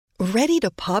Ready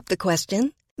to pop the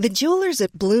question? The jewelers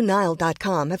at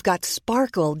BlueNile.com have got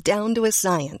sparkle down to a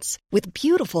science with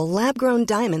beautiful lab-grown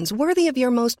diamonds worthy of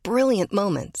your most brilliant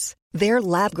moments. Their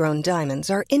lab-grown diamonds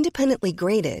are independently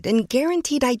graded and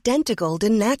guaranteed identical to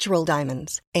natural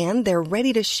diamonds, and they're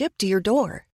ready to ship to your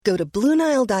door. Go to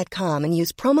BlueNile.com and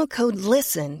use promo code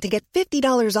LISTEN to get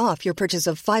 $50 off your purchase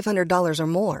of $500 or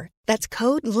more. That's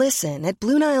code LISTEN at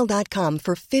BlueNile.com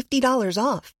for $50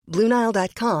 off.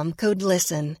 BlueNile.com, code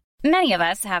LISTEN. Many of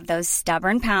us have those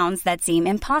stubborn pounds that seem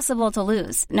impossible to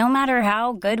lose, no matter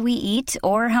how good we eat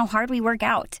or how hard we work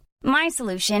out. My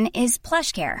solution is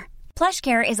PlushCare.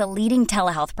 PlushCare is a leading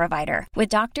telehealth provider with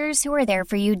doctors who are there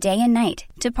for you day and night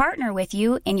to partner with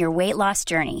you in your weight loss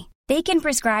journey. They can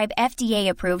prescribe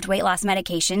FDA-approved weight loss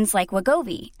medications like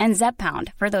Wegovy and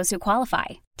Zepbound for those who qualify.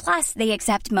 Plus, they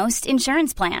accept most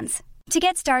insurance plans. To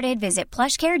get started, visit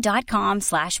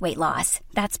plushcare.com/weightloss.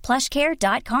 That's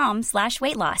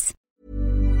plushcare.com/weightloss.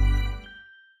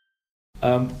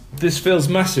 This feels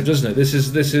massive, doesn't it? This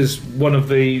is one of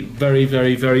the very,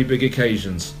 very, very big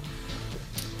occasions.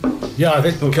 Yeah, I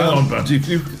think. Come on, Brandy. If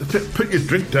you put your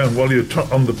drink down while you're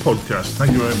on the podcast.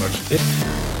 Thank you very much.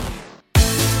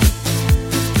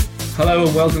 Hello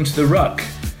and welcome to the Ruck.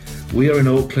 We are in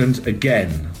Auckland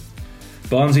again.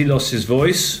 Barnsley lost his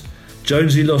voice.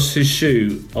 Jonesy lost his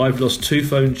shoe. I've lost 2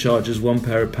 phone chargers, 1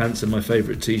 pair of pants and my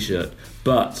favourite t-shirt.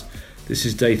 But this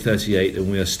is day 38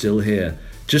 and we are still here.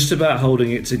 Just about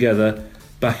holding it together.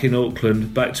 Back in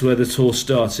Auckland, back to where the tour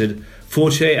started.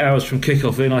 48 hours from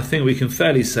kick-off in, I think we can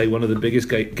fairly say one of the biggest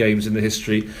games in the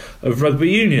history of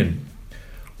rugby union.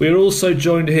 We are also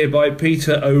joined here by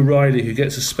Peter O'Reilly, who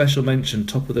gets a special mention,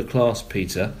 top of the class,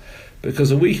 Peter,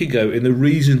 because a week ago in the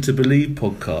Reason to Believe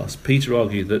podcast, Peter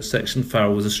argued that Sexton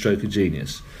Farrell was a stroke of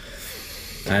genius.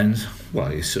 And, well,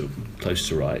 he's so close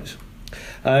to right.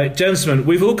 Gentlemen,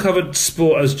 we've all covered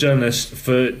sport as journalists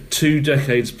for 2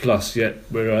 decades plus, yet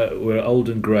we're old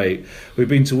and grey. We've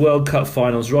been to World Cup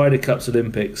finals, Ryder Cups,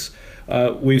 Olympics.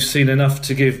 We've seen enough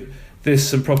to give this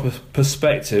some proper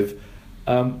perspective.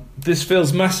 This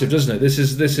feels massive, doesn't it? This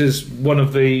is one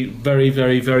of the very,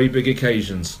 very, very big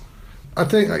occasions. I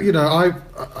think, I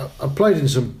played in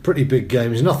some pretty big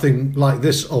games. Nothing like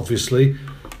this, obviously,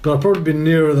 but I've probably been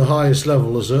nearer the highest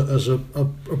level as a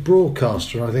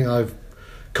broadcaster. I think I've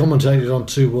commentated on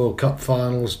 2 World Cup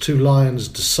finals, 2 Lions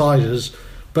deciders,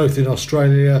 both in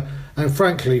Australia, and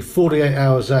frankly, 48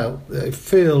 hours out, they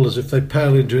feel as if they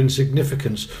pale into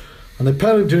insignificance. And they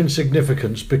pale into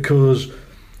insignificance because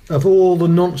of all the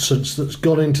nonsense that's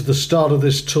gone into the start of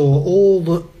this tour, all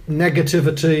the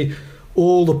negativity,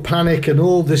 all the panic, and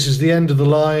all this is the end of the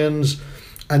Lions,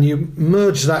 and you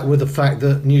merge that with the fact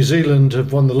that New Zealand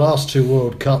have won the last 2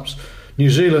 World Cups. New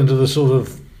Zealand are the sort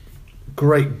of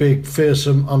great big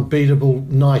fearsome unbeatable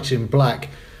knight in black,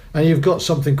 and you've got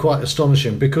something quite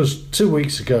astonishing, because 2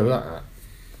 weeks ago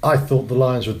I thought the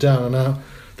Lions were down and out.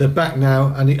 They're back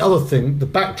now, and the other thing, the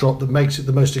backdrop that makes it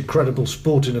the most incredible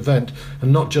sporting event,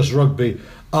 and not just rugby,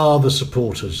 are the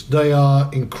supporters. They are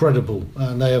incredible,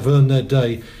 and they have earned their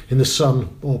day in the sun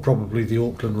or probably the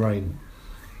Auckland rain.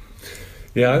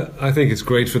 Yeah, I think it's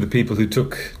great for the people who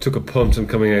took a punt on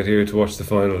coming out here to watch the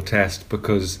final test,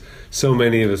 because so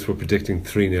many of us were predicting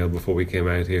 3-0 before we came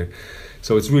out here.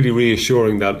 So it's really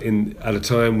reassuring that at a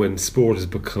time when sport has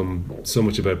become so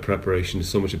much about preparation,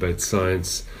 so much about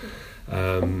science,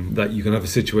 that you can have a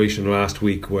situation last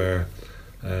week where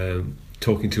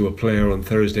talking to a player on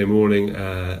Thursday morning,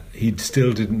 he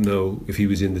still didn't know if he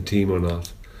was in the team or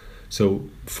not. So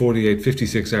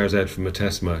 56 hours out from a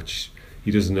test match,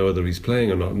 he doesn't know whether he's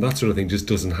playing or not, and that sort of thing just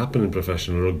doesn't happen in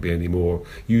professional rugby anymore.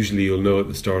 Usually you'll know at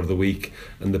the start of the week,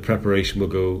 and the preparation will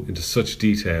go into such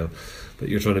detail that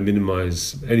you're trying to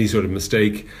minimise any sort of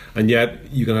mistake, and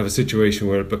yet you can have a situation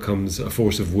where it becomes a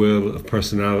force of will, of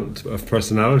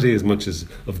personality as much as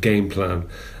of game plan,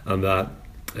 and that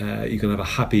you can have a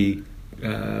happy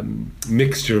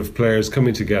mixture of players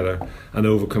coming together and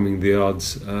overcoming the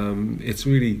odds. It's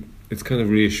kind of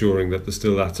reassuring that there's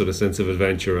still that sort of sense of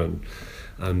adventure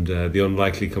and the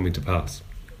unlikely coming to pass.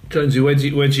 Jonesy,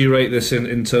 where do you rate this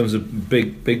in terms of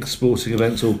big sporting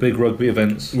events or big rugby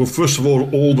events? Well, first of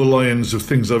all the Lions of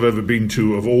things I've ever been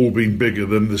to have all been bigger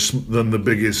than the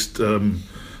biggest of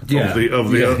the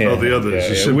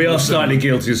others. Yeah. We are slightly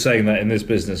guilty of saying that in this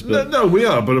business. But no, we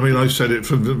are. But I mean, I've said it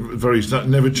from the very start.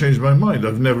 Never changed my mind.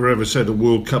 I've never ever said a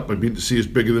World Cup I've been to see is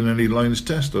bigger than any Lions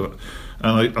test, and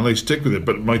I stick with it.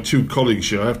 But my 2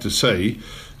 colleagues here, I have to say,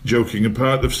 joking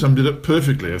apart, they've summed it up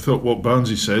perfectly. I thought what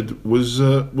Barnsley said was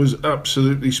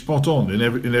absolutely spot on in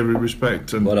every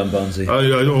respect. And well done, Barnsley.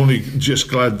 I'm only just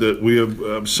glad that we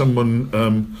have someone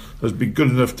has been good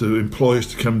enough to employ us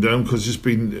to come down, because it's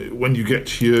been, when you get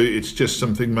here, it's just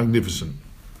something magnificent.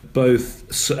 Both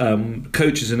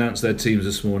coaches announced their teams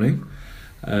this morning.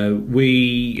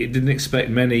 We didn't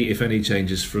expect many, if any,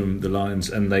 changes from the Lions,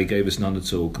 and they gave us none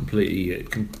at all.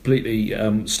 Completely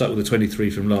stuck with the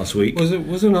 23 from last week. Was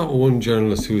there not one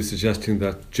journalist who was suggesting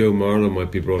that Joe Marler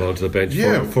might be brought onto the bench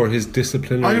for his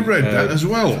disciplinary? I read that as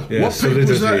well. Yeah, what paper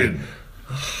was that in?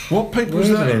 What paper was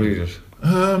that in? Where did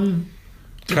I read it?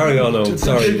 Carry on, Owen.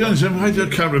 Sorry. I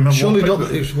can't remember. Surely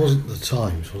it wasn't the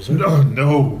Times, was it?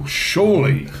 No,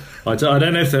 surely. I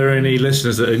don't know if there are any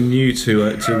listeners that are new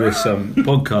to this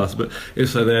podcast, but if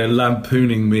so, they're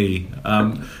lampooning me,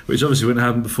 which obviously wouldn't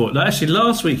happen before. No, actually,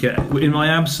 last week, in my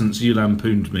absence, you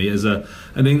lampooned me as an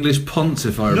English ponce,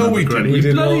 if I remember correctly. We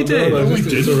did. We did.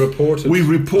 It's a reported. We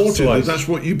reported that that's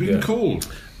what you've been called.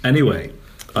 Anyway,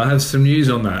 I have some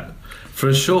news on that. For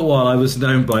a short while, I was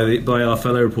known by our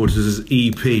fellow reporters as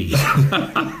EP.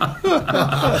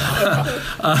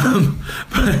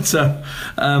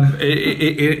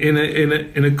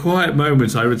 In a quiet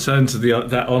moment, I returned to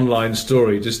that online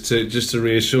story just to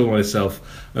reassure myself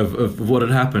of what had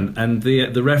happened, and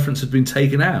the reference had been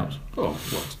taken out. Oh,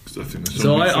 well, I think that's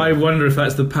so I wonder if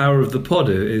that's the power of the pod.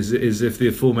 Is if the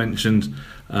aforementioned,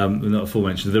 not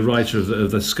aforementioned, the writer of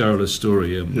the scurrilous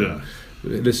story,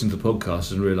 listened to the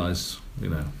podcast and realised.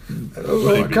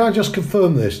 Can I just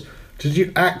confirm this? Did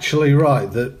you actually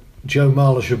write that Joe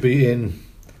Marler should be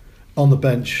on the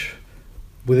bench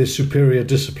with his superior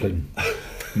discipline?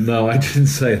 No, I didn't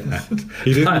say that.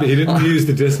 He didn't use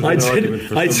the discipline argument for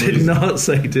some reason. I did not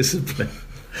say discipline.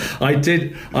 I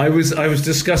did. I was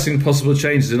discussing possible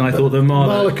changes, and I thought that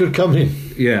Marler could come in.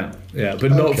 Yeah,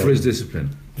 but not for his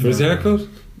discipline. For his haircut.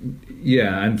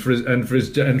 Yeah, and for his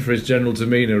general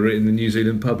demeanour in the New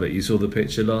Zealand public. You saw the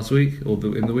picture last week or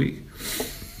in the week.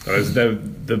 He was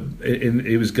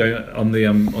going on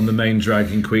the main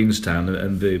drag in Queenstown,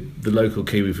 and the local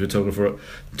Kiwi photographer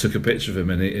took a picture of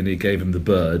him, and he gave him the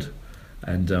bird,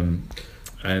 and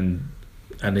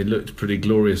he looked pretty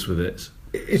glorious with it.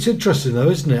 It's interesting though,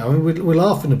 isn't it? I mean, we're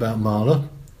laughing about Marler,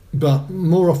 but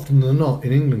more often than not,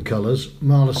 in England colours,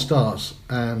 Marler starts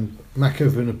and Mako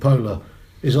Vunipola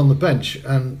is on the bench,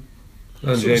 and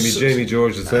Jamie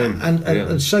George the same. And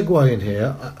segue in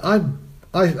here,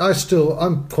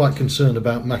 I'm quite concerned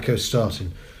about Mako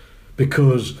starting,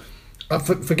 because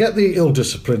forget the ill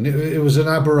discipline. It was an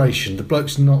aberration. The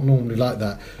bloke's not normally like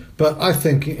that, but I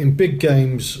think in big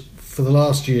games for the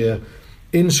last year,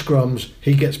 in scrums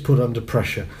he gets put under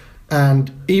pressure.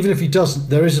 And even if he doesn't,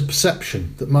 there is a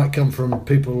perception that might come from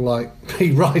people like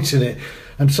me writing it.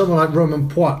 And someone like Romain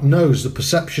Poit knows the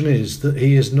perception is that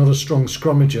he is not a strong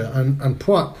scrummager. And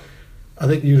Poit, I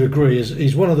think you'd agree,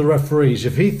 he's one of the referees.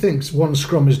 If he thinks one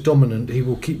scrum is dominant, he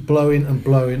will keep blowing and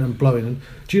blowing and blowing. And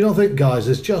do you not think, guys,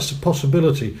 there's just a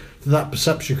possibility that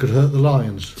perception could hurt the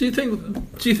Lions? Do you think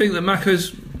that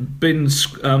Mako's been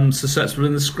susceptible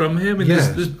in the scrum here? I mean,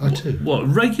 I do. What,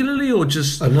 regularly or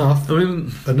just enough?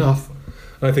 Enough.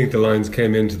 I think the Lions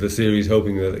came into the series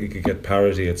hoping that he could get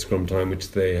parity at scrum time,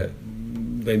 which they've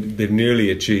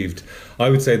nearly achieved. I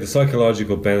would say the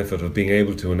psychological benefit of being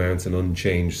able to announce an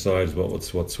unchanged side is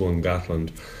what swung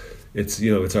Gatland. It's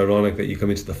ironic that you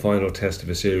come into the final test of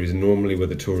a series, and normally where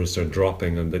the tourists are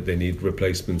dropping and that they need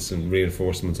replacements and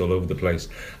reinforcements all over the place,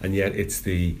 and yet it's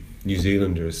the New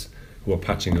Zealanders who are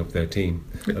patching up their team.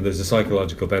 And there's a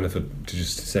psychological benefit to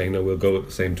just saying, no, we'll go with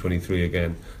the same 23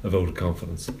 again, a vote of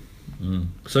confidence.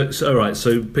 So all right.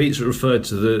 So Pete's referred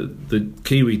to the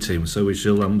Kiwi team, so we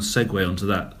shall segue onto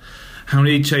that. How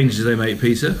many changes did they make,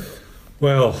 Peter?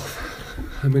 Well,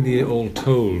 how many all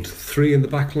told? 3 in the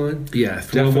back line? Yeah,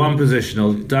 one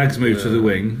positional. Dag's moved to the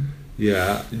wing.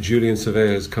 Yeah, Julian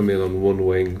Surveyor has come in on one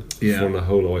wing, from a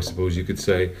holo, I suppose you could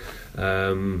say.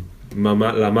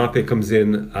 Lamape comes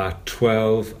in at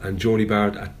 12, and Jordy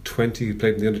Barrett at 20, who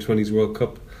played in the Under-20s World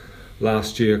Cup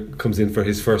last year, comes in for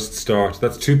his first start.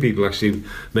 That's 2 people actually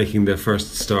making their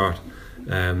first start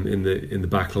in the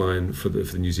back line for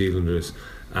the New Zealanders.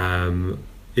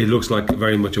 It looks like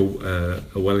very much a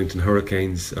Wellington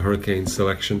Hurricanes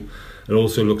selection. It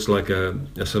also looks like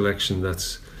a selection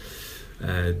that's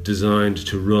designed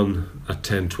to run at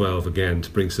 10-12 again,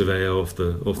 to bring Surveyor off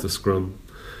the scrum.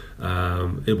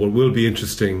 What will be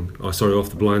interesting, off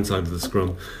the blind side of the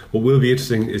scrum, what will be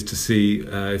interesting is to see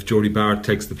if Jordy Barrett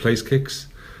takes the place kicks,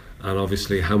 and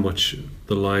obviously how much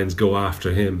the Lions go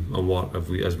after him on what,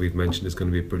 as we've mentioned, is going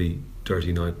to be a pretty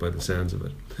dirty night by the sounds of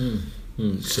it.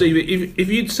 Steve, if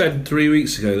you'd said 3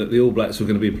 weeks ago that the All Blacks were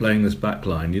going to be playing this back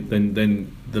line,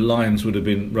 then the Lions would have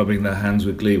been rubbing their hands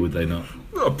with glee, would they not?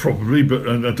 Probably, but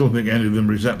I don't think any of them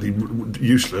are exactly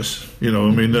useless. I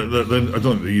mean, I don't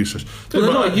think they're useless. They're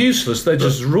not useless, they're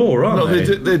just raw, aren't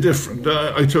they? They're different.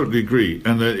 I totally agree.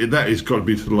 And that has got to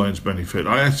be to the Lions' benefit.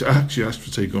 I actually have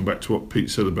to say, going back to what Pete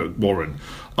said about Warren,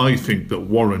 I think that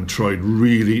Warren tried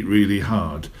really, really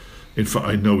hard. In fact,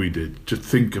 I know he did, to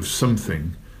think of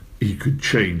something he could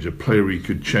change, a player he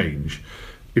could change,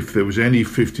 if there was any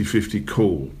 50-50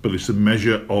 call. But it's a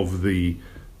measure of the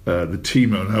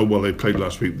team and how well they played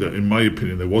last week that, in my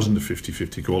opinion, there wasn't a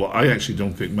 50-50 call. I actually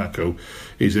don't think Mako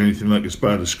is anything like as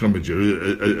bad a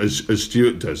scrummager as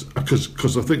Stewart does,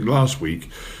 because I think last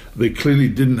week they clearly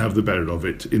didn't have the better of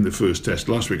it in the first test.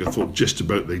 Last week I thought just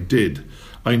about they did.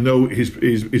 I know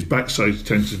his backside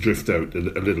tends to drift out a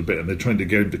little bit, and they're trying to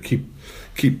get him to keep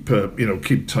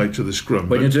tight to the scrum.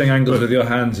 When you're doing angles with your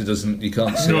hands, you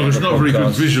can't see. No, it's not very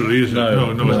good visually, is it? No,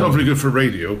 it's not very good for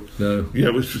radio. No. Yeah,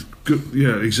 it was good.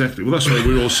 Yeah, exactly. Well, that's why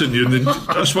we're all sitting here.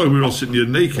 That's why we're all sitting here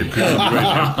naked.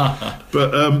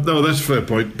 But no, that's a fair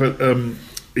point. But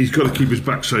he's got to keep his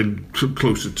backside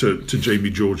closer to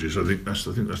Jamie George's. I think that's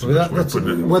the best way of putting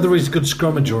it. Whether he's a good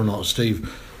scrummager or not, Steve,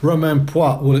 Romain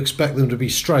Poit will expect them to be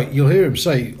straight. You'll hear him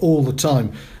say all the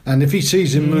time. And if he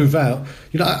sees him move out,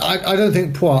 I don't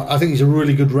think Poit. I think he's a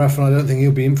really good ref, and I don't think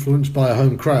he'll be influenced by a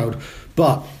home crowd.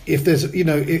 But if there's,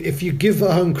 if you give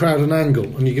a home crowd an angle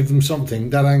and you give them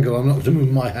something, that angle, I'm not going to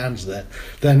move my hands there,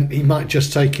 then he might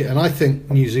just take it. And I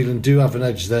think New Zealand do have an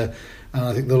edge there. And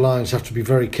I think the Lions have to be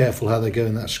very careful how they go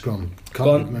in that scrum.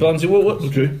 Barnsley,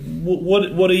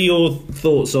 what are your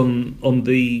thoughts on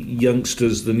the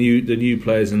youngsters, the new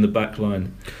players in the back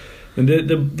line? And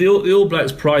the All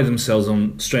Blacks pride themselves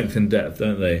on strength and depth,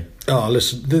 don't they? Oh,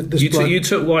 listen, you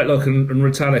took Whitelock and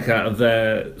Retallick out of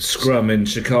their scrum in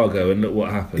Chicago, and look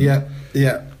what happened. Yeah.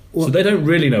 Well, so they don't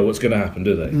really know what's going to happen,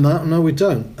 do they? No, we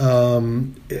don't.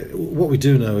 What we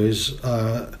do know is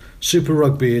Super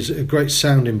Rugby is a great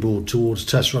sounding board towards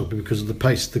Test Rugby because of the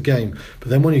pace of the game. But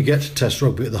then when you get to Test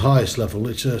Rugby at the highest level,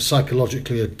 it's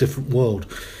psychologically a different world.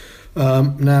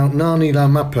 Now, Nani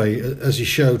Laumape, as he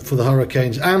showed for the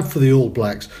Hurricanes and for the All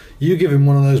Blacks, you give him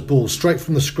one of those balls straight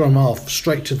from the scrum half,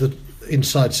 straight to the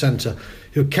inside centre.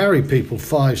 He'll carry people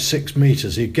 5-6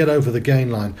 metres. He'd get over the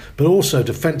gain line. But also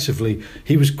defensively,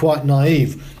 he was quite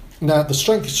naive. Now, the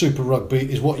strength of Super Rugby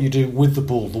is what you do with the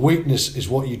ball. The weakness is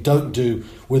what you don't do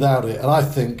without it. And I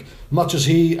think, much as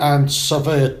he and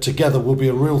Savea together will be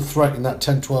a real threat in that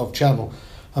 10-12 channel,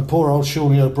 and poor old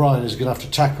Shawnee O'Brien is going to have to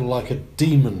tackle like a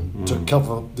demon to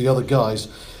cover the other guys,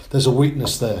 there's a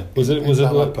weakness there. Was it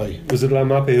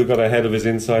Laumape who got ahead of his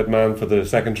inside man for the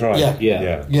second try?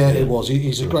 Yeah, it was.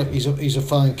 He's a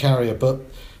fine carrier, but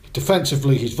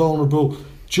defensively he's vulnerable.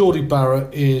 Geordie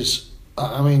Barrett is...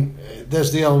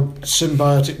 there's the old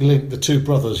symbiotic link, the two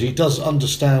brothers. He does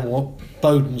understand what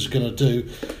Bowden's going to do.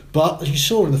 But as you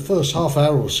saw in the first half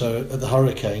hour or so at the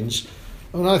Hurricanes,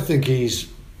 I think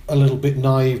he's a little bit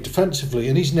naive defensively,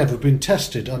 and he's never been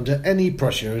tested under any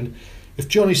pressure. And if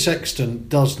Johnny Sexton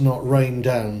does not rain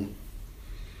down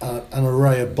an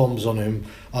array of bombs on him,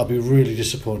 I'll be really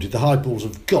disappointed. The high balls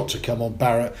have got to come on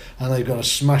Barrett, and they've got to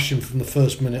smash him from the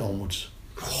first minute onwards.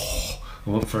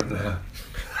 What for there?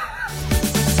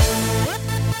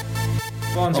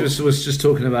 Barnes was just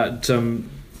talking about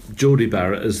Geordie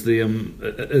Barrett as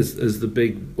the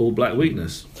big All Black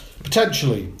weakness.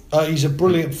 Potentially. He's a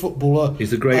brilliant footballer. He's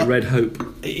the great red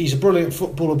hope. He's a brilliant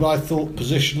footballer, but I thought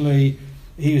positionally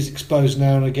he was exposed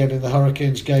now and again in the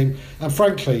Hurricanes game. And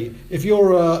frankly, if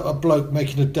you're a bloke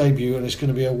making a debut and it's going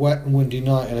to be a wet and windy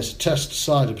night and it's a test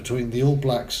decided between the All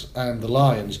Blacks and the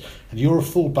Lions, and you're a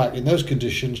fullback in those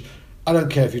conditions, I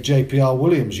don't care if you're JPR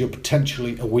Williams, you're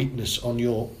potentially a weakness on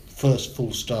your first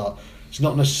full start. It's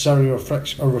not necessarily a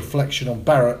reflection on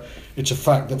Barrett. It's a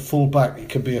fact that fullback, it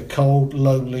can be a cold,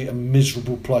 lonely and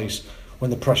miserable place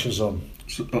when the pressure's on.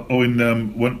 So,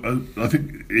 I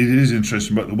think it is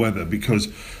interesting about the weather, because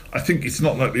I think it's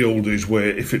not like the old days where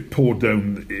if it poured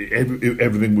down,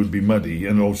 everything would be muddy,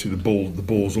 and obviously the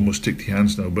balls almost stick to your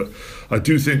hands now. But I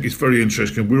do think it's very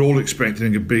interesting. We're all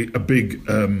expecting a big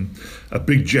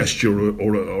gesture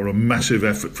or a massive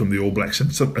effort from the All Blacks,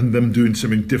 and them doing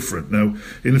something different. Now,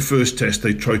 in the first test,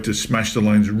 they tried to smash the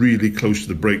lines really close to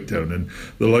the breakdown, and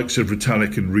the likes of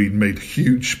Retallick and Reid made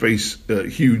huge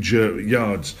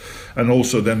yards, and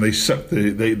also then they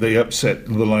upset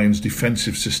the Lions'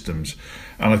 defensive systems.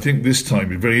 And I think this time it'd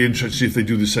be very interesting to see if they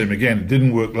do the same again. It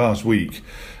didn't work last week,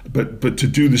 but to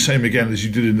do the same again as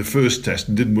you did in the first test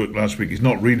and didn't work last week is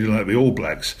not really like the All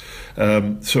Blacks.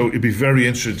 So it'd be very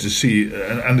interesting to see,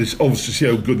 and it's obvious to see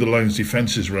how good the Lions'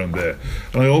 defence is around there.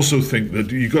 And I also think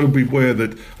that you've got to be aware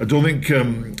that I don't think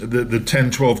the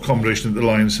 10-12 combination that the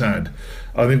Lions had,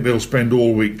 I think they'll spend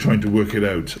all week trying to work it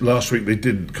out. Last week they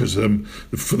didn't, because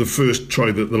for the first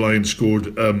try that the Lions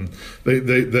scored,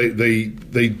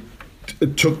 they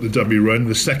took the dummy run.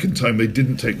 The second time they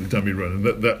didn't take the dummy run, and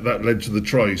that led to the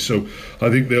try. So I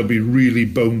think they'll be really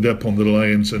boned up on the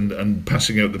Lions and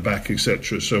passing out the back,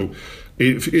 etc. So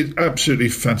it's absolutely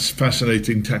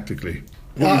fascinating tactically.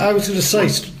 I was going to say,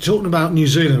 talking about New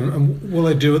Zealand, and will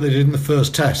they do what they did in the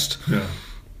first test? Yeah.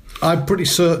 I'm pretty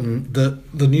certain that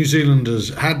the New Zealanders,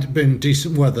 had it been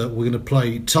decent weather, were going to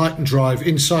play tight and drive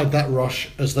inside that rush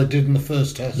as they did in the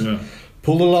first test. Yeah.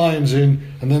 Pull the Lions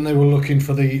in, and then they were looking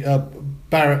for the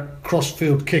Barrett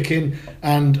crossfield kick in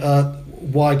and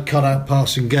wide cut-out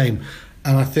passing game.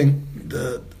 And I think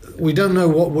we don't know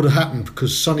what would have happened,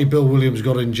 because Sonny Bill Williams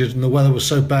got injured and the weather was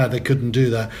so bad they couldn't do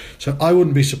that. So I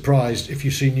wouldn't be surprised if you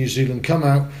see New Zealand come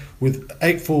out with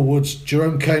 8 forwards,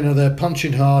 Jerome Kaino there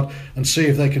punching hard, and see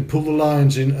if they can pull the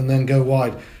Lions in and then go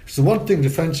wide. Because the one thing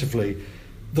defensively,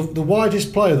 the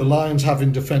widest player the Lions have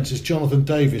in defence is Jonathan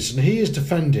Davis, and he is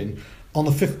defending on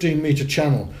the 15-metre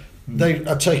channel. They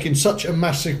are taking such a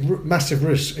massive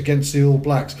risk against the All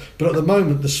Blacks, but at the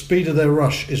moment the speed of their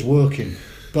rush is working.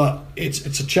 But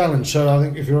it's a challenge. So I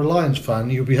think if you're a Lions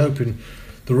fan, you'll be hoping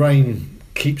the rain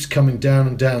keeps coming down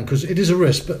and down, because it is a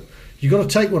risk, but you've got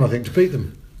to take one, I think, to beat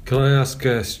them. Can I ask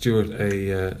Stuart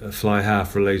a fly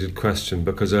half related question?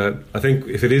 Because I think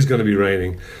if it is going to be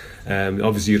raining,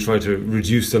 obviously you try to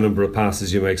reduce the number of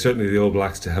passes you make. Certainly the All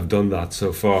Blacks have done that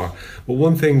so far. But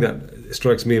one thing that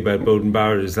strikes me about Beauden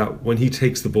Barrett is that when he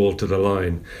takes the ball to the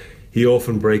line, he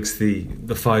often breaks the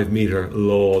 5 metre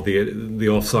law, the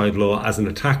offside law, as an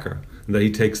attacker, and that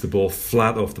he takes the ball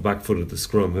flat off the back foot of the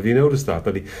scrum. Have you noticed that?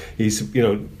 That he's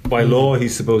by law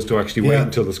he's supposed to actually wait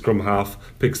until the scrum half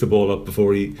picks the ball up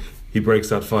before he breaks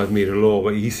that 5 metre law,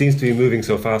 but he seems to be moving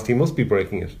so fast he must be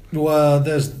breaking it. Well,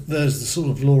 there's the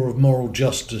sort of law of moral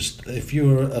justice. If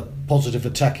you're a positive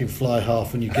attacking fly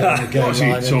half and you get on the game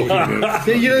line,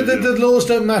 the laws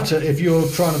don't matter if you're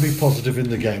trying to be positive in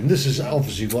the game. This is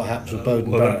obviously what happens with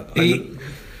Beauden Barrett.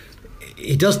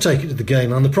 He does take it to the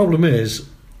game, and the problem is,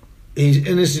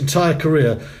 in his entire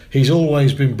career, he's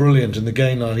always been brilliant in the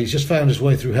game line. He's just found his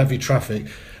way through heavy traffic.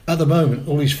 At the moment,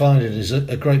 all he's finding is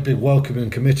a great big welcoming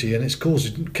committee, and it's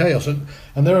causing chaos. And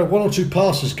there are 1 or 2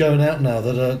 passes going out now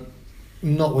that are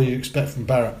not what you expect from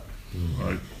Barrett.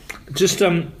 Right. Just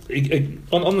on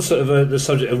the sort of the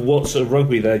subject of what sort of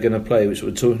rugby they're going to play, which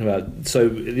we're talking about. So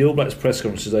the All Blacks press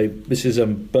conference today, this is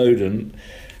Beauden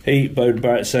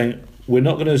Barrett saying, "We're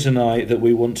not going to deny that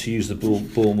we want to use the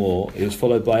ball more." It was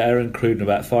followed by Aaron Cruden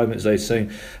about 5 minutes later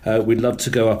saying, "We'd love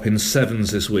to go up in 7s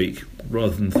this week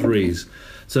rather than 3s."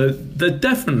 So they're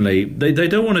definitely they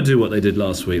don't want to do what they did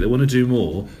last week. They want to do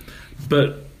more.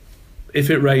 But if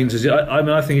it rains,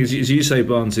 I think as you say,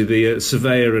 Barnsley, the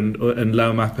Surveyor and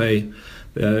Laumape,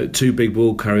 2 big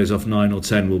ball carriers off 9 or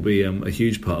 10 will be a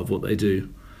huge part of what they do.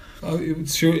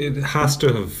 Sure, it has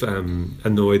to have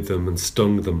annoyed them and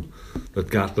stung them that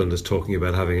Gatland is talking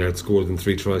about having outscored them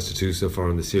 3 tries to 2 so far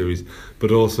in the series,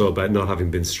 but also about not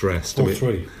having been stressed.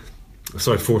 4-3.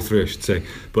 Sorry, 4-3 I should say.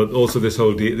 But also this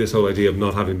whole idea of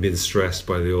not having been stressed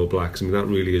by the All Blacks. I mean, that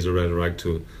really is a red rag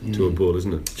to a bull,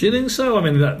 isn't it? Do you think so? I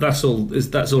mean, that's all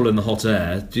in the hot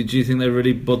air. Do you think they're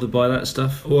really bothered by that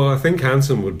stuff? Well, I think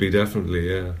Hansen would be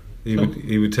definitely, yeah.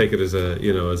 He would take it as a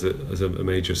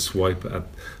major swipe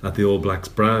at the All Blacks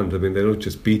brand. I mean, they don't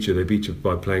just beat you; they beat you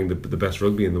by playing the best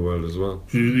rugby in the world as well.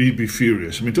 He'd be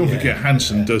furious. I mean, don't forget,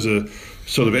 Hansen does a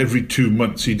sort of every 2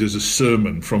 months he does a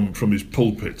sermon from his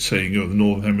pulpit saying, the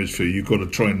Northern Hemisphere, you've got to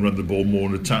try and run the ball more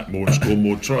and attack more and score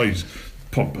more tries.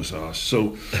 Pompous ass.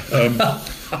 So,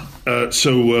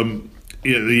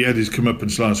 the Eddie's come up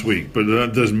since last week, but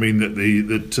that doesn't mean that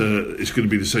it's going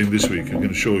to be the same this week. I'm going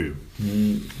to show you.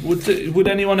 Would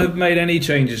anyone have made any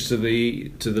changes to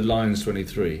the Lions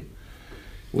 23?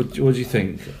 What do you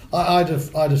think? I'd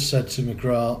have said to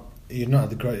McGrath, you've not had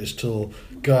the greatest tour,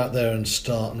 go out there and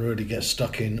start and really get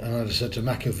stuck in. And I'd have said to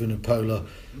Mako Vunipola,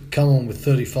 come on with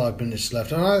 35 minutes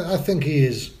left. And I think he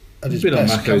is at his been on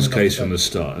best. Mako's case from the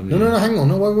start. I mean. No, hang on.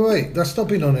 No, wait. That's not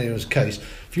been on anyone's case.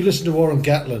 If you listen to Warren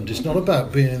Gatland, it's not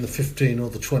about being in the 15 or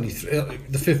the 23,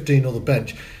 the 15 or the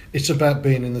bench. It's about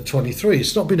being in the 23.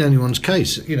 It's not been anyone's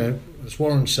case. You know, as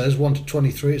Warren says, 1 to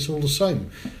 23, it's all the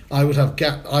same. I would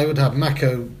have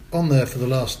Mako on there for the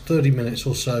last 30 minutes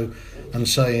or so and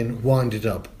saying, wind it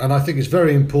up. And I think it's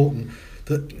very important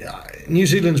that New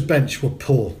Zealand's bench were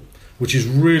poor, which is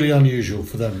really unusual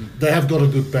for them. They have got a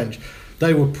good bench.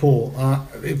 They were poor.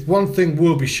 If one thing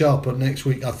will be sharper next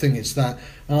week, I think it's that.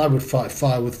 And I would fight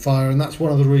fire with fire, and that's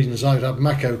one of the reasons I would have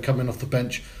Mako coming off the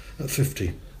bench at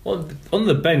 50. Well, on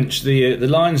the bench, the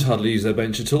Lions hardly used their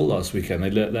bench at all last weekend.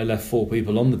 They left 4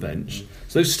 people on the bench.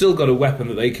 So they've still got a weapon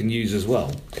that they can use as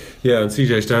well. Yeah, and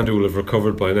CJ Stander will have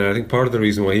recovered by now. I think part of the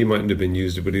reason why he mightn't have been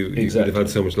used, but he would have had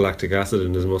so much lactic acid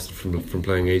in his muscle from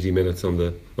playing 80 minutes on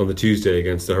the Tuesday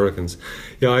against the Hurricanes.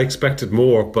 Yeah, I expected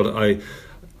more, but I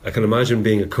can imagine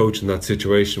being a coach in that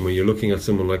situation when you're looking at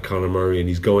someone like Conor Murray and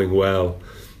he's going well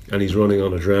and he's running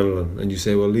on adrenaline, and you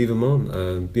say, well, leave him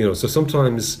on. So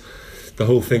sometimes the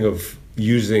whole thing of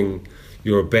using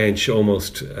your bench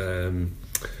almost, sticking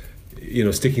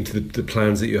to the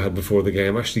plans that you had before the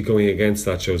game, actually going against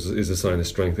that is a sign of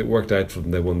strength. It worked out for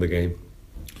them. They won the game.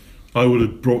 I would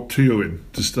have brought Teo in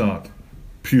to start,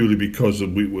 purely because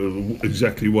of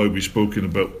exactly why we've spoken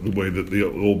about the way that the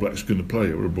All Blacks are going to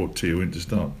play. I would have brought Teo in to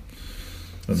start,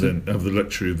 and then have the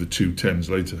luxury of the 2 10s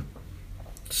later.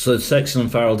 So Sexton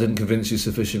and Farrell didn't convince you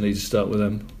sufficiently to start with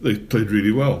them? They played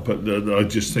really well, but I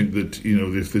just think that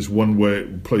if there's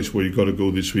one place where you've got to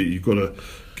go this week, you've got to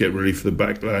get ready for the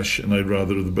backlash, and I'd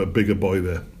rather have a bigger boy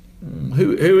there.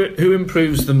 Who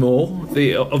improves the more?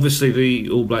 Obviously the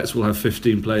All Blacks will have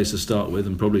 15 players to start with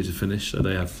and probably to finish, so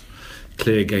they have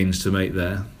clear gains to make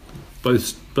there.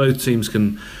 Both teams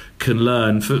can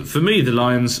learn. For me, the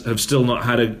Lions have still not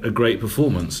had a great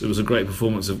performance. It was a great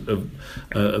performance of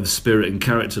spirit and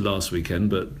character last weekend,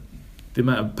 but the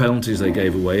amount of penalties they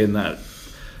gave away in that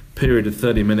period of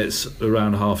 30 minutes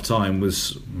around half time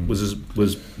was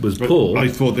poor. I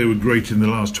thought they were great in the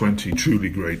last 20, truly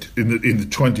great. In the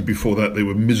 20 before that, they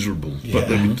were miserable. Yeah. But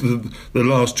the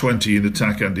last 20 in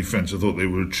attack and defence, I thought they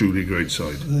were a truly great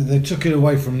side. They took it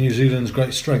away from New Zealand's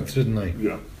great strength, didn't they?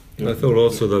 Yeah. I thought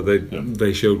also that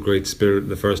they showed great spirit in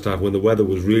the first half when the weather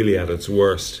was really at its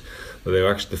worst. They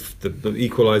were actually the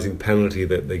equalising penalty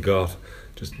that they got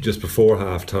just before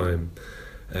half time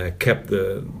kept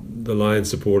the Lions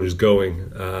supporters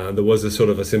going. There was a sort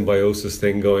of a symbiosis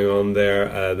thing going on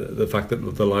there. The fact that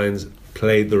the Lions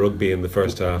played the rugby in the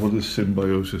first half. What does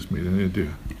symbiosis mean? Any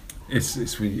idea? It's I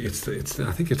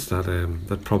think it's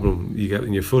that problem you get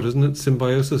in your foot, isn't it?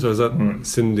 Symbiosis, or is that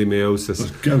syndemiosis?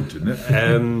 That's gout, isn't it?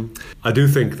 I do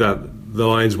think that the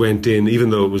Lions went in, even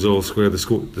though it was all square. The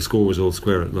score was all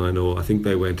square at 9-0. I think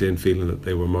they went in feeling that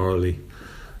they were morally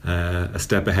a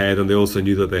step ahead, and they also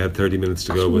knew that they had 30 minutes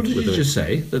to go. What did you just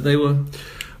say? That they were?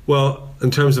 Well,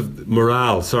 in terms of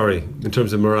morale,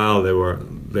 they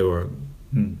were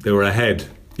ahead,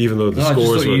 even though the scores I just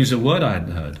thought were. You used a word I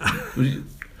hadn't heard.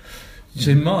 Did you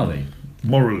say morally?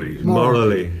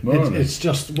 Morally. It's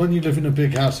just when you live in a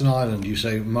big house in Ireland, you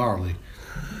say morally.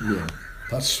 Yeah.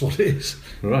 That's what it is.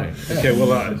 Right. Okay,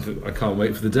 well, I can't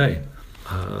wait for the day.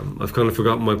 I've kind of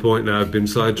forgotten my point now. I've been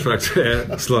sidetracked.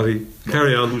 Slotty.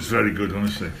 Carry on. It was very good,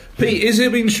 honestly. Pete, is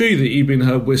it been true that you've been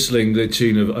heard whistling the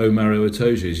tune of O Mario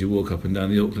Itoje as you walk up and down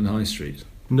the Auckland High Street?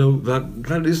 No,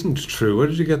 that isn't true. Where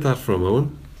did you get that from,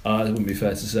 Owen? It wouldn't be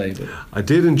fair to say, but I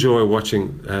did enjoy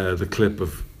watching the clip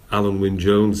of Alan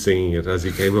Wynne-Jones singing it as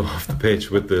he came off the pitch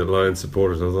with the Lions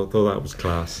supporters. I thought that was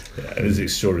class. Yeah, it is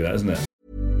extraordinary, isn't it?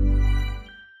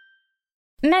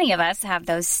 Many of us have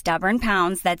those stubborn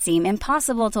pounds that seem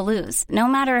impossible to lose, no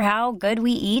matter how good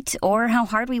we eat or how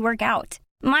hard we work out.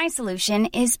 My solution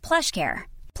is PlushCare.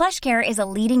 PlushCare is a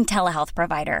leading telehealth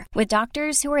provider with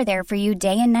doctors who are there for you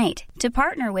day and night to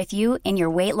partner with you in your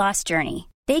weight loss journey.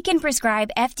 They can prescribe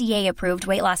FDA-approved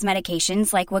weight loss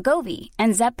medications like Wegovy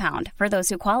and Zepbound for those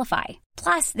who qualify.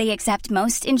 Plus, they accept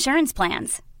most insurance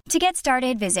plans. To get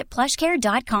started, visit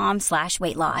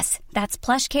plushcare.com/weightloss. That's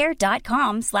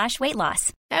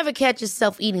plushcare.com/weightloss. Ever catch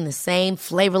yourself eating the same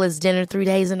flavorless dinner 3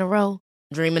 days in a row?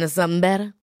 Dreaming of something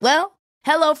better? Well,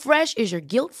 HelloFresh is your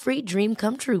guilt-free dream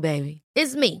come true, baby.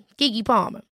 It's me, Keke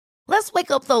Palmer. Let's wake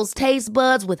up those taste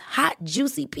buds with hot,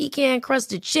 juicy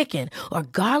pecan-crusted chicken or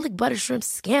garlic butter shrimp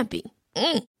scampi.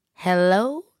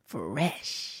 Hello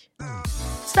Fresh.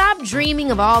 Stop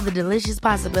dreaming of all the delicious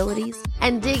possibilities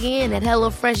and dig in at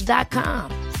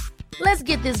HelloFresh.com. Let's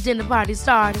get this dinner party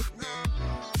started.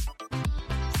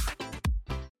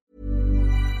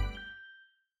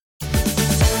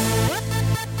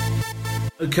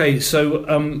 Okay,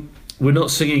 so we're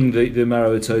not singing the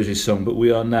Maro Itoje song, but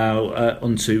we are now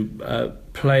onto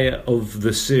player of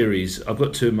the series. I've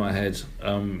got two in my head,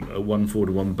 one forward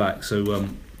and one back. So,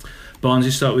 Barnes,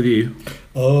 you start with you.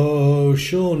 Oh,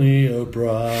 Shawnee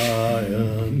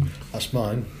O'Brien. That's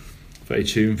mine. Very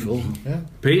tuneful. Yeah.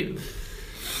 Pete?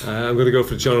 I'm going to go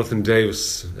for Jonathan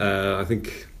Davis. I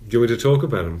think. Do you want me to talk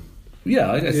about him?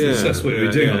 Yeah, I guess that's what we're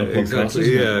doing on a podcast.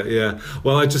 Exactly. Isn't it? Yeah.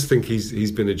 Well, I just think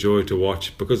he's been a joy to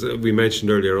watch, because we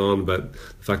mentioned earlier on about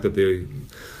the fact that the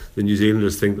New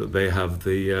Zealanders think that they have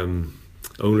the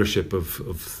ownership of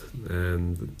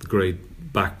the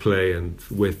great back play and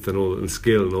width and all and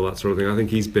skill and all that sort of thing. I think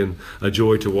he's been a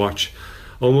joy to watch,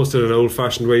 almost in an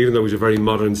old-fashioned way. Even though he's a very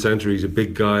modern centre, he's a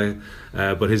big guy,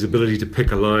 but his ability to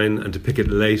pick a line and to pick it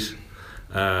late,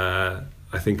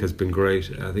 I think, has been great.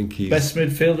 I think he's best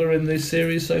midfielder in this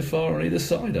series so far on either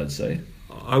side, I'd say.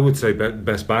 I would say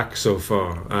best back so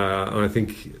far, and I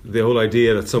think the whole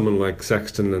idea that someone like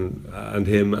Sexton and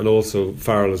him, and also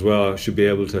Farrell as well, should be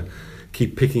able to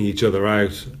keep picking each other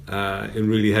out in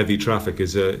really heavy traffic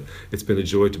it's been a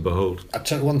joy to behold. I'll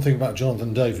tell you one thing about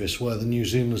Jonathan Davis, where the New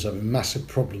Zealanders have a massive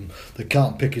problem. They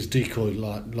can't pick his decoy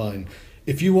line.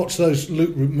 If you watch those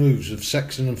loop moves of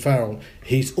Sexton and Farrell,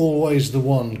 he's always the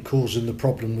one causing the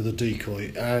problem with the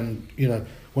decoy. And,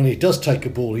 when he does take a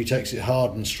ball, he takes it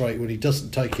hard and straight. When he doesn't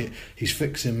take it, he's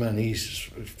fixing men. He's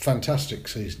fantastic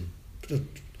season.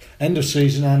 End of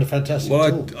season and a fantastic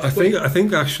tour. I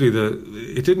think actually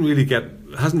it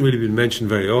hasn't really been mentioned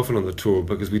very often on the tour,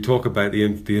 because we talk about the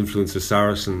influence of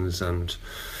Saracens and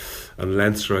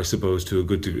Leinster, I suppose, to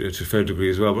a fair degree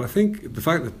as well. But I think the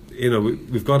fact that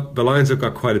we've got the Lions have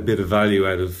got quite a bit of value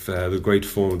out of the great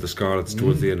form of the Scarlets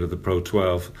towards the end of the Pro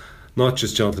 12. Not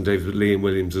just Jonathan Davis, but Liam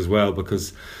Williams as well,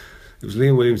 because it was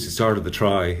Liam Williams who started the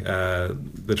try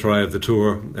of the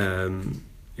tour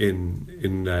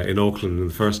in Auckland in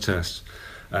the first test.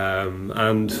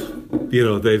 And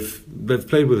they've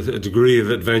played with a degree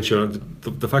of adventure.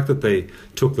 The fact that they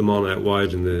took them on out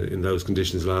wide in those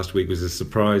conditions last week was a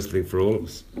surprise, I think, for all of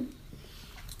us.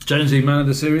 Jonesy, man of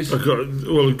the series? I've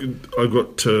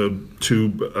got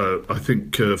two. I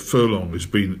think Furlong has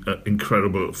been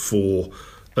incredible for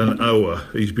an hour.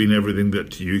 He's been everything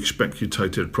that you expect your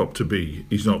tight head prop to be.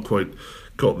 He's not quite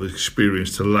got the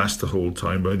experience to last the whole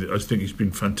time, but I think he's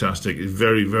been fantastic. It's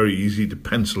very, very easy to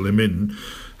pencil him in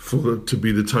to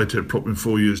be the tight head prop in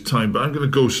 4 years' time. But I'm going to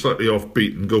go slightly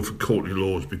offbeat and go for Courtney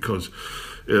Lawes, because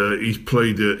he's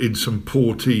played in some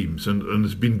poor teams and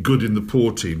has been good in the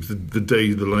poor teams the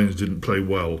day the Lions didn't play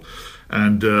well.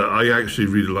 And I actually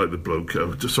really like the bloke.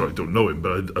 Sorry, I don't know him,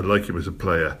 but I like him as a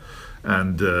player.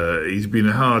 And he's been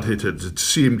a hard hitter. To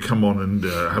see him come on and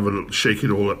have a little shake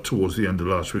it all up towards the end of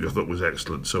last week, I thought was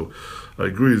excellent. So I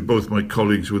agree with both my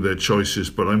colleagues with their choices,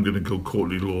 but I'm going to go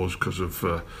Courtney Lawes because of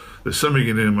there's something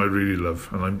in him I really love,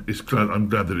 and I'm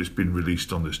glad that it's been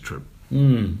released on this trip.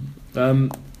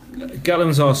 Gallon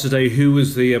was asked today who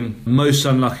was the most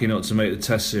unlucky not to make the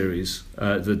Test series,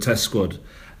 the Test squad,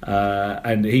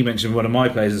 and he mentioned one of my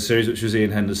players of the series, which was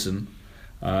Ian Henderson.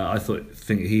 I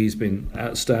think he's been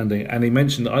outstanding, and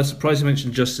I was surprised he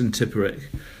mentioned Justin Tipperick,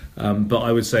 but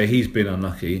I would say he's been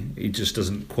unlucky. He just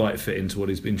doesn't quite fit into what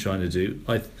he's been trying to do.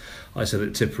 I said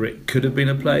that Tipperick could have been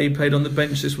a player. He played on the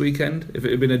bench this weekend. If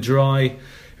it had been a dry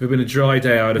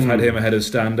day, I'd have had him ahead of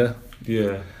Stander.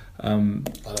 Yeah, I'd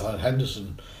have had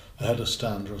Henderson ahead of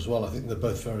Stander as well. I think they're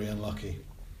both very unlucky.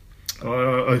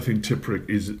 I think Tipperick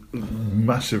is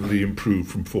massively improved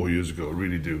from 4 years ago. I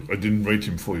really do. I didn't rate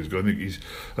him 4 years ago. I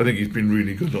think he's been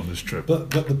really good on this trip.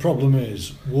 But the problem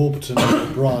is Warburton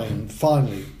and O'Brien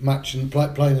finally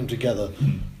playing them together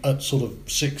at sort of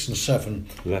 6 and 7.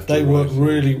 They worked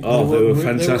really. They were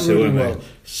fantastic, weren't they?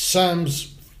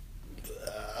 Sam's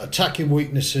attacking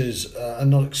weaknesses are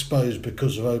not exposed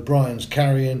because of O'Brien's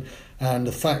carrying, and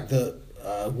the fact that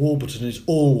Warburton is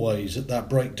always at that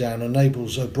breakdown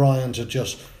enables O'Brien to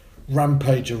just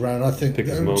rampage around. I think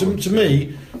to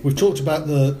me, we've talked about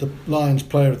the Lions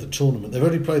player of the tournament. They've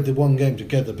only played the one game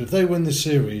together, but if they win this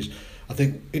series, I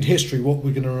think in history what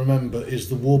we're going to remember is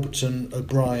the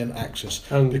Warburton-O'Brien axis,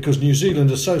 because New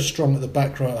Zealand are so strong at the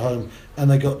back row at home,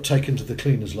 and they got taken to the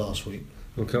cleaners last week.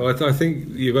 Okay, I think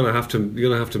you're going to have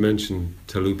to mention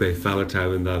Taulupe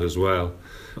Faletau in that as well.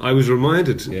 I was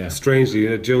reminded,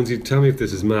 strangely, Jonesy, tell me if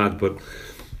this is mad, but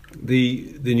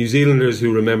the New Zealanders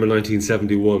who remember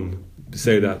 1971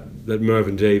 say that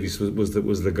Mervyn Davies was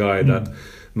the guy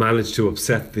managed to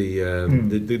upset the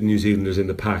New Zealanders in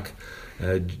the pack.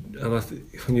 And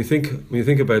when you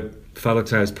think about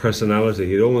Faletau's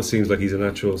personality, it almost seems like he's a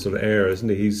natural sort of heir, isn't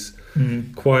he? He's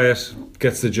quiet,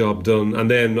 gets the job done,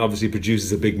 and then obviously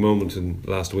produces a big moment in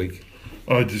last week.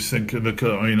 I just think, look,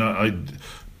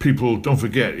 people don't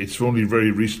forget, it's only very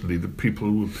recently that people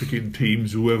who were picking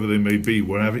teams, whoever they may be,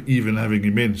 were even having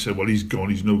him in, said, well, he's gone,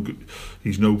 he's no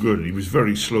good. And he was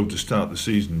very slow to start the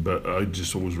season, but I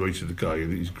just always rated the guy.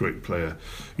 He's a great player.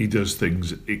 He does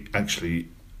things actually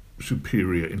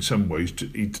superior in some ways.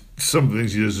 Some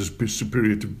things he does is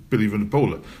superior to Billy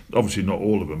Vunipola. Obviously not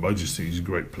all of them, but I just think he's a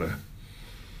great player.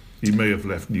 He may have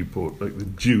left Newport like the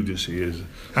Judas he is,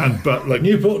 but like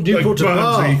Newport to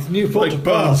Bath.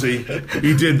 Barnsley,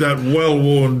 he did that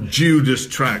well-worn Judas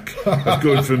track of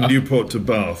going from Newport to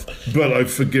Bath. But I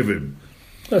forgive him.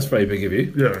 That's very big of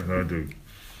you. Yeah, no, I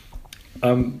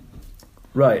do.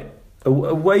 Right,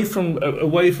 away from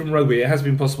rugby, it has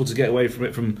been possible to get away from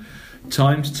it from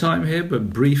time to time here, but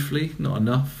briefly, not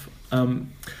enough.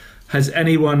 Has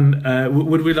anyone?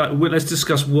 Let's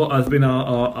discuss what have been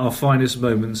our finest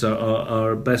moments,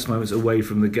 our best moments away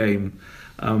from the game.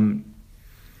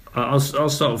 I'll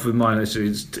start off with mine. Actually,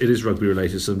 it is rugby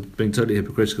related, so I'm being totally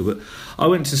hypocritical. But I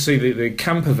went to see the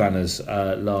Campervanners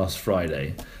last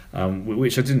Friday,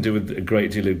 which I didn't do with a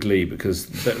great deal of glee because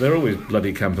they're always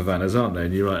bloody Campervanners, aren't they?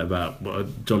 And you're right about what a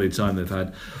jolly time they've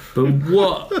had. But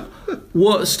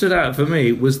what stood out for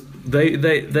me was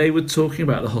they were talking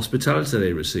about the hospitality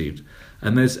they received,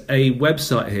 and there's a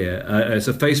website here. It's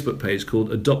a Facebook page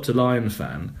called Adopt a Lion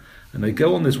Fan, and they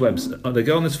go on this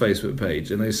Facebook page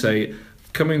and they say,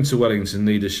 "Coming to Wellington,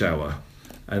 need a shower,"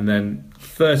 and then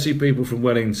 30 people from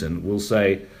Wellington will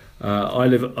say, I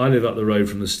live up the road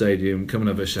from the stadium, come and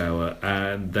have a shower,"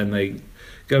 and then they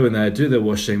go in there, do their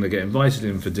washing, they get invited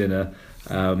in for dinner.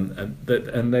 And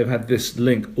they've had this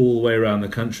link all the way around the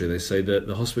country. They say that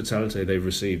the hospitality they've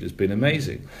received has been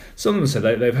amazing. Some of them said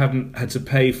they haven't had to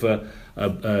pay for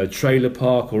a trailer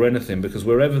park or anything, because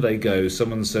wherever they go,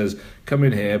 someone says, "Come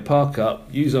in here, park up,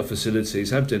 use our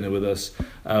facilities, have dinner with us.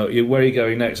 Where are you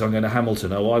going next?" "I'm going to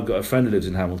Hamilton." "Oh, I've got a friend who lives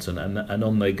in Hamilton," and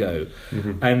on they go.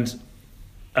 Mm-hmm.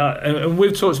 And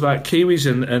we've talked about Kiwis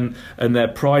and their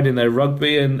pride in their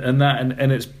rugby and that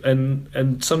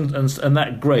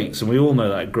grates, and we all know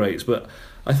that grates. But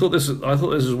I thought this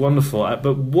was wonderful.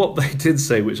 But what they did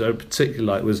say, which I particularly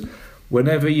liked, was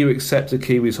whenever you accept a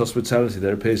Kiwi's hospitality,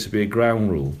 there appears to be a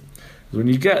ground rule. When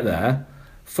you get there,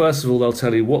 first of all, they'll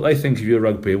tell you what they think of your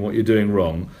rugby and what you're doing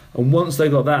wrong, and once they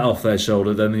got that off their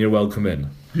shoulder, then you're welcome in.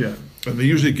 Yeah. And they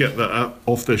usually get that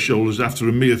off their shoulders after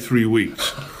a mere 3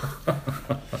 weeks.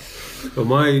 Well,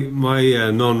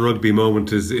 my non-rugby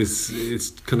moment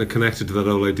is kind of connected to that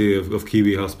whole idea of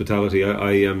Kiwi hospitality.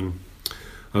 I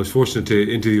was fortunate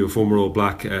to interview a former All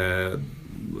Black. I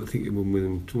think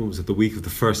when was it, the week of the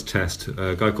first test?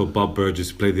 A guy called Bob Burgess,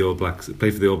 who played for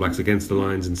the All Blacks against the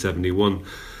Lions in '71,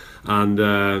 and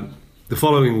the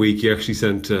following week he actually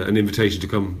sent an invitation to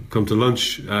come to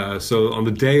lunch. So on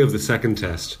the day of the second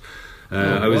test.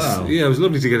 It was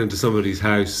lovely to get into somebody's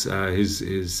house.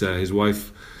 His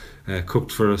wife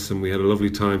cooked for us, and we had a lovely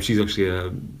time. She's actually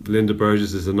Linda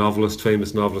Burgess is a novelist,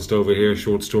 famous novelist over here,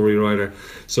 short story writer.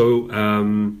 So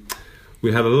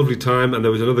we had a lovely time, and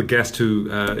there was another guest who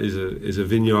is a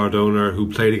vineyard owner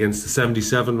who played against the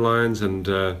 '77 Lions and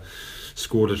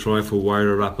scored a try for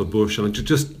Wairarapa Bush, and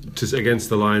just against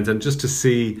the Lions, and just to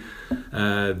see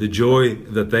the joy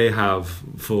that they have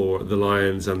for the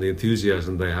Lions and the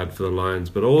enthusiasm they had for the Lions,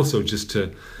 but also just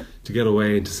to get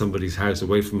away into somebody's house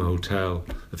away from a hotel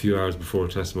a few hours before a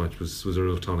test match was a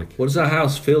real tonic. What does that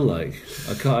house feel like?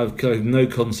 I've no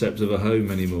concept of a home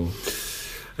anymore.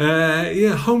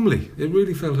 Homely. It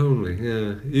really felt homely.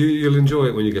 Yeah, you'll enjoy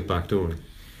it when you get back, don't worry.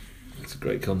 It's a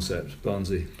great concept,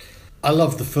 Barnsley. I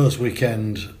love the first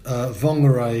weekend.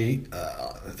 Whangarei,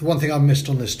 the one thing I missed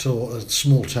on this tour are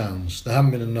small towns. There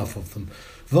haven't been enough of them.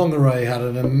 Whangarei had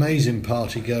an amazing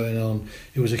party going on.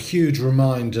 It was a huge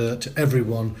reminder to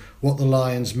everyone what the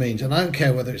Lions means. And I don't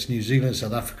care whether it's New Zealand,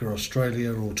 South Africa,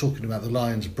 Australia, or talking about the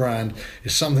Lions brand.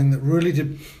 It's something that really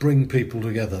did bring people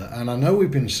together. And I know we've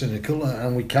been cynical,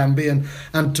 and we can be. And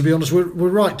to be honest, we're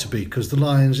right to be, because the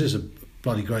Lions is a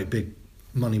bloody great big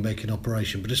money-making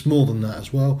operation. But it's more than that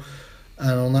as well.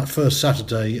 And on that first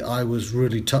Saturday, I was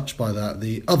really touched by that.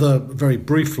 The other, very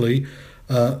briefly,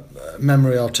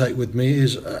 memory I'll take with me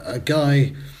is a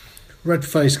guy,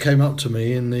 red-faced, came up to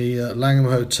me in the Langham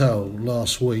Hotel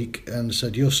last week and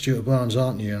said, "You're Stuart Barnes,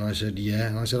 aren't you?" And I said, "Yeah."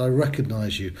 And I said, "I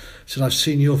recognise you." He said, "I've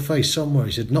seen your face somewhere."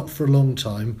 He said, "Not for a long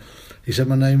time." He said,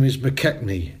 "My name is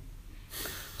McKechnie."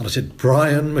 And I said,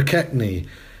 "Brian McKechnie."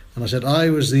 And I said, I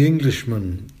was the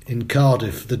Englishman in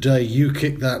Cardiff the day you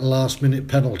kicked that last-minute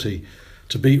penalty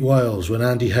to beat Wales when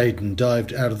Andy Hayden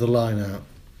dived out of the line-out.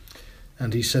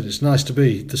 And he said, it's nice to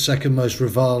be the second most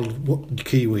reviled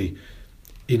Kiwi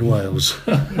in Wales.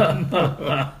 What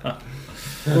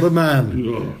a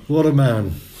man. What a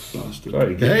man.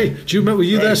 Bastard. Hey, do you remember, were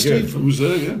you there, Steve? I was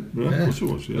there, yeah. Of course I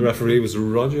was, yeah. The referee was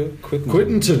Roger Quittenton.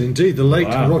 Quittenton, indeed, the late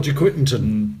Roger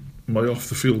Quittenton. My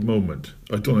off-the-field moment.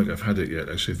 I don't think I've had it yet,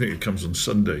 actually. I think it comes on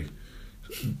Sunday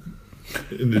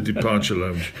in the departure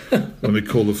lounge when they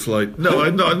call the flight. No,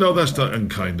 that's not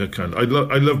unkind. I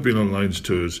love being on Lions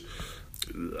tours.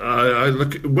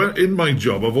 In my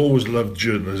job, I've always loved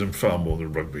journalism far more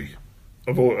than rugby.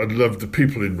 I've loved the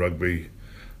people in rugby,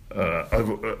 but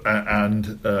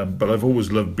I've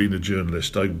always loved being a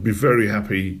journalist. I'd be very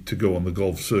happy to go on the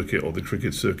golf circuit or the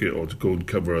cricket circuit, or to go and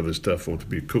cover other stuff, or to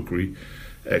be a cookery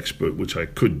expert, which I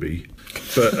could be.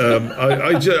 But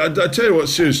I tell you what,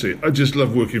 seriously, I just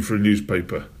love working for a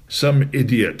newspaper. Some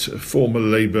idiot, a former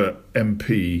Labour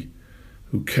MP,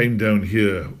 who came down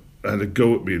here, had a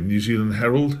go at me in the New Zealand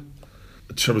Herald.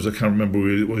 The trouble is, I can't remember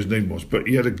what his name was, but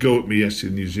he had a go at me yesterday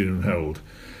in the New Zealand Herald.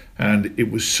 And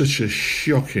it was such a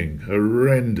shocking,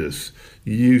 horrendous,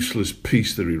 useless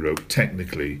piece that he wrote,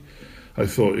 technically. I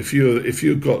thought, if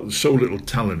you've got so little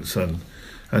talent, son,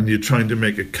 and you're trying to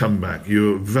make a comeback,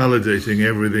 you're validating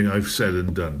everything I've said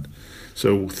and done.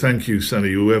 So thank you,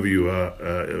 Sonny, whoever you are,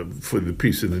 for the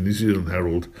piece in the New Zealand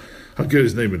Herald. I'll get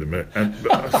his name in a minute.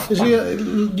 Is he a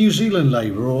New Zealand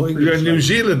Labour or English? Yeah, New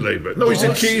Zealand Labour. No,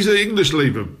 he's an English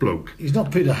Labour bloke. He's not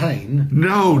Peter Hain.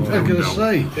 No. I'm going to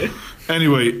say.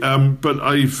 Anyway, but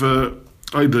I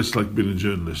just like being a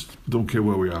journalist. Don't care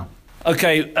where we are.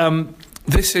 Okay,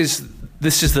 this is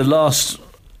the last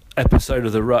episode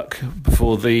of the Ruck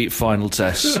before the final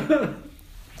test.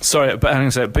 Sorry, but hang on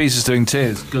a sec. Bees is doing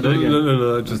tears.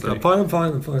 No. Just okay. I'm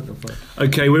fine.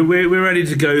 Okay, we're ready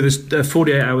to go. There's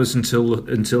 48 hours until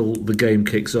the game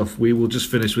kicks off. We will just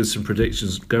finish with some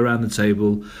predictions. Go around the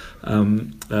table.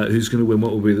 Who's going to win?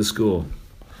 What will be the score?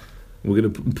 We're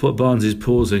going to put Barnes'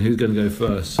 pausing. Who's going to go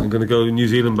first? I'm going to go New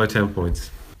Zealand by 10 points.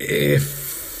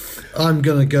 If I'm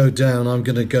going to go down, I'm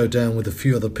going to go down with a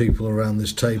few other people around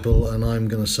this table, and I'm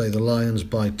going to say the Lions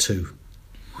by 2.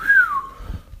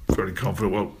 Very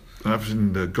confident. Well,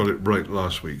 Everton got it right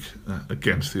last week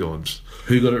against the odds.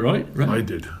 Who got it right? I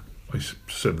did. I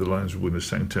said the Lions would win the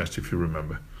second test, if you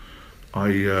remember.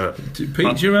 Pete,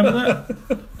 do you remember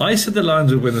that? I said the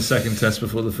Lions would win the second test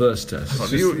before the first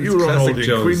test. You were on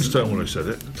holiday in Queenstown when I said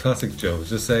it. Classic Joe.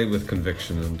 Just say it with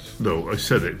conviction. No, I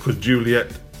said it because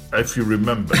Juliet, if you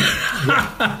remember,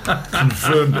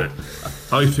 confirmed it.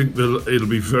 I think it'll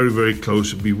be very, very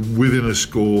close. It'll be within a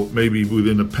score, maybe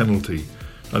within a penalty.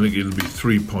 I think it'll be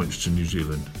 3 points to New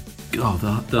Zealand. God,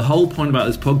 the whole point about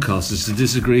this podcast is to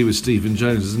disagree with Stephen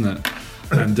Jones, isn't it?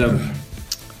 And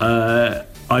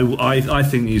I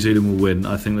think New Zealand will win.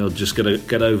 I think they'll just get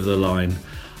over the line.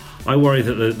 I worry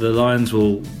that the Lions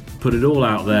will put it all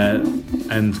out there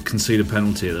and concede a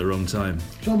penalty at the wrong time.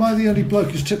 So am I the only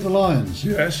bloke who's tipped the Lions?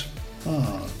 Yes.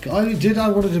 Oh, I did. I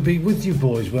wanted to be with you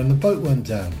boys when the boat went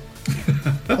down.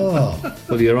 Oh.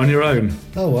 Well, you're on your own.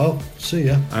 Oh well, see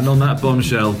ya. And on that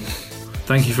bombshell,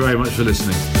 thank you very much for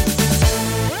listening.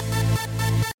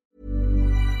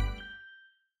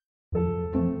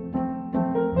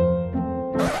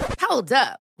 Hold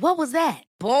up. What was that?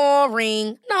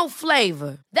 Boring. No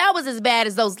flavor. That was as bad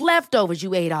as those leftovers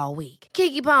you ate all week.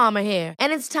 Keke Palmer here,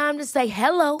 and it's time to say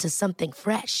hello to something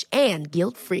fresh and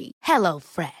guilt-free. Hello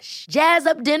Fresh. Jazz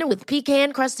up dinner with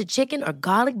pecan-crusted chicken or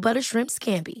garlic butter shrimp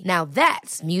scampi. Now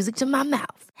that's music to my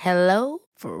mouth. Hello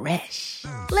Fresh.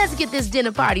 Let's get this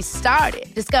dinner party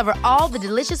started. Discover all the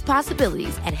delicious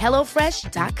possibilities at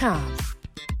HelloFresh.com.